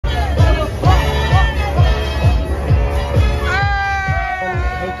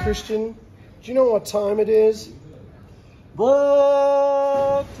Christian, do you know what time it is?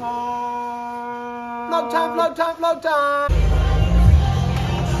 Vlog time! Vlog time, vlog time, vlog time!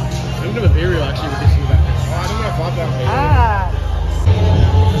 I'm gonna have a video actually with this in the background. Oh, I don't know if I've done video.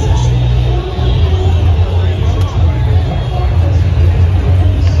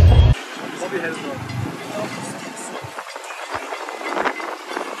 Pop your head as well.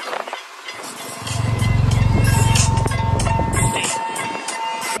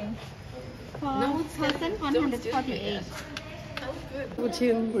 No, 1,148.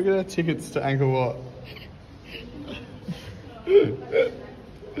 Look at our tickets to Angkor Wat.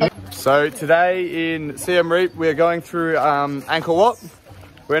 So today in Siem Reap we are going through Angkor Wat.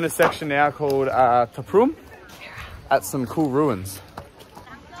 We're in a section now called Taprum at some cool ruins.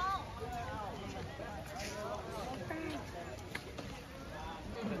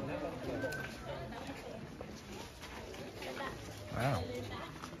 Wow.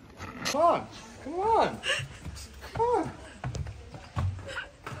 Come on, come on, come on.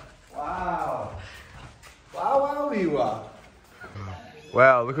 Wow. Wow, you are.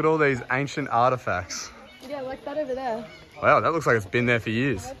 Wow, look at all these ancient artifacts. Yeah, like that over there. Wow, that looks like it's been there for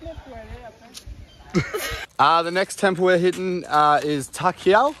years. The next temple we're hitting is Ta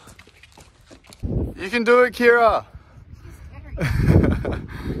Kiao. You can do it, Kira.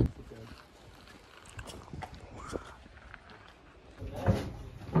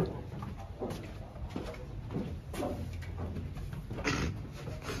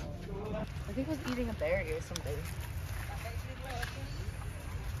 I think I was eating a berry or something.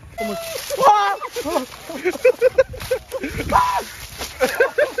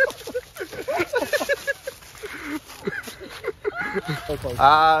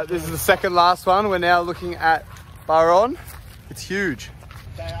 This is the second last one. We're now looking at Baron. It's huge.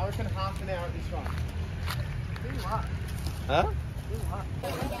 Okay, I reckon half an hour at this one. Huh?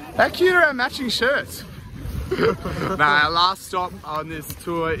 How cute are our matching shirts? Nah, our last stop on this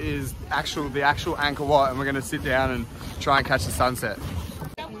tour is the actual Angkor Wat, and we're going to sit down and try and catch the sunset.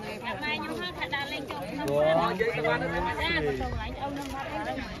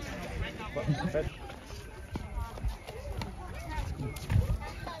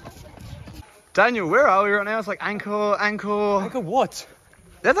 Daniel, where are we right now? It's like Angkor. Angkor what?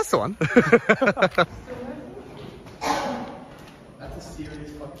 Yeah, that's the one. That's a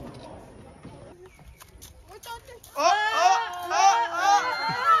serious fucking...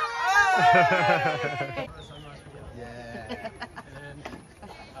 Yeah.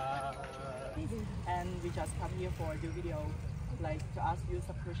 And we just come here for the video, like to ask you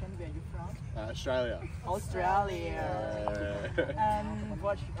some question. Where you from? Australia. Australia. And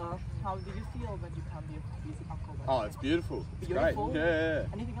what? How do you feel when you come here to visit Angkor Wat? Oh, it's beautiful. It's Beautiful? great.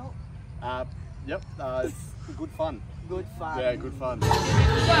 Yeah. Anything else? Yep. It's good fun. Good fun. Yeah, good fun.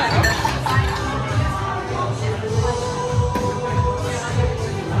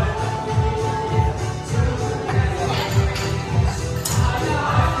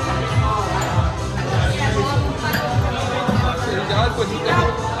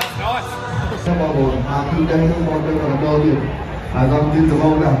 bao gồm khi đây không có cái là đo điểm dòng tin từ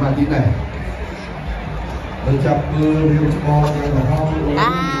bao đảm mà tin này để chập điều cho cái là không hai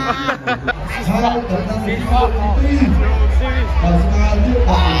cái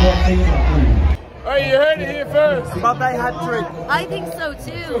Oh, you heard it here first. But they had trick. I think so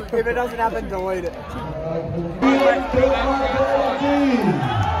too. If it doesn't happen, delete it.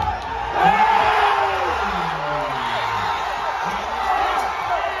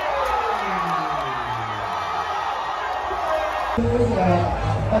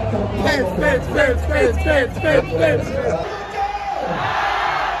 Spins.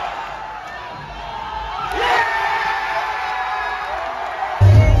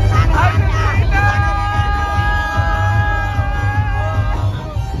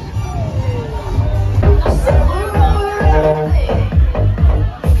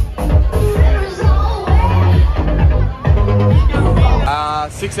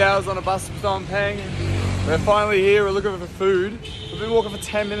 6 hours on a bus to Phnom Penh. We're finally here, we're looking for food. We've been walking for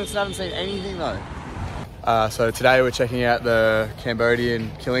 10 minutes and haven't seen anything though. So today we're checking out the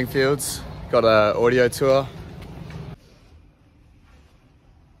Cambodian killing fields. Got an audio tour.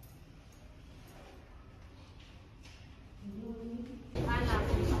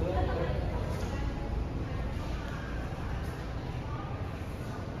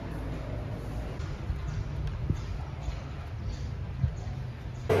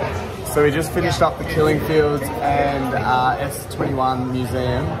 So we just finished up the Killing Fields and S21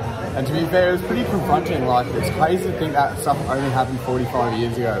 Museum, and to be fair, it was pretty confronting. Like, it's crazy to think that stuff only happened 45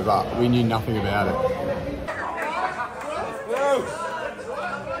 years ago, but we knew nothing about it.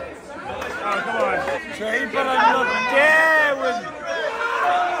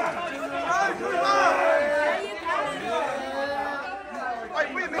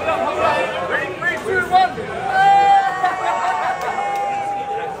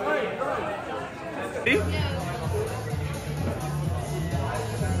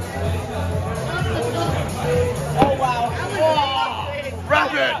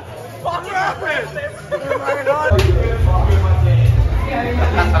 Rapid! Fuck rapid!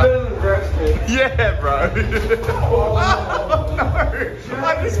 Yeah, bro. Oh, no. I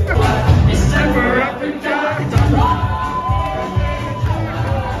just...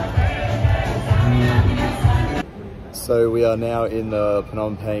 So we are now in the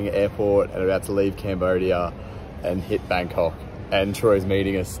Phnom Penh airport and about to leave Cambodia and hit Bangkok. And Troy's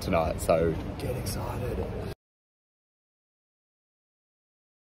meeting us tonight, so get excited.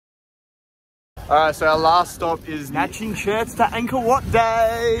 Alright, so our last stop is matching shirts to ANGKOR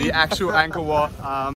Day. The actual ANGKOR Wat.